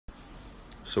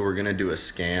So we're gonna do a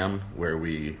scam where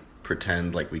we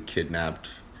pretend like we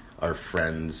kidnapped our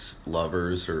friends'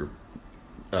 lovers or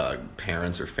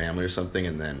parents or family or something,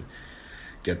 and then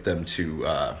get them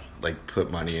to like put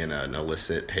money in an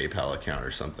illicit PayPal account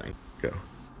or something. Go.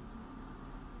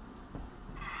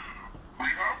 We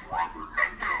have Robert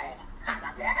and Bill, and we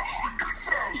want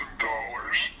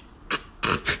 $100,000.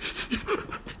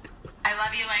 I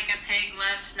love you like a pig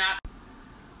loves not.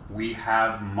 We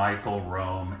have Michael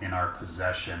Rome in our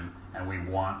possession, and we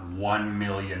want $1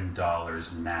 million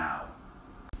now.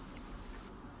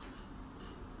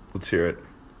 Let's hear it.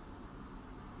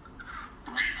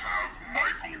 We have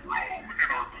Michael Rome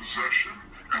in our possession,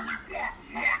 and we want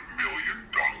 $1 million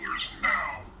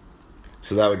now.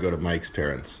 So that would go to Mike's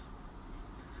parents.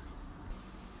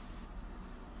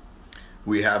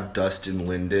 We have Dustin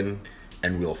Linden,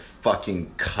 and we'll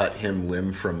fucking cut him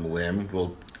limb from limb.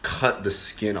 We'll cut the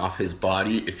skin off his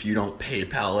body if you don't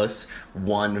PayPal us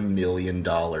 $1 million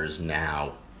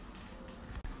now.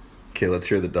 Okay, let's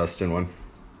hear the Dustin one.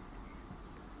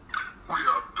 We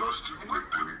have Dustin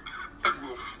Linden, and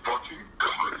we'll fucking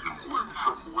cut him limb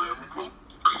from limb. We'll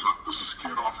cut the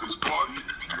skin off his body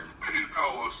if you don't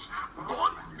PayPal us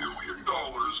 $1 million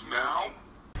now.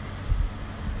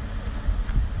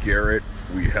 Garrett,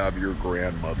 we have your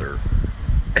grandmother,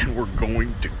 and we're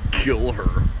going to kill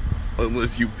her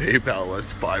unless you PayPal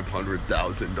us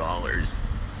 $500,000.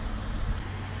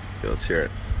 Okay, let's hear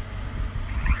it.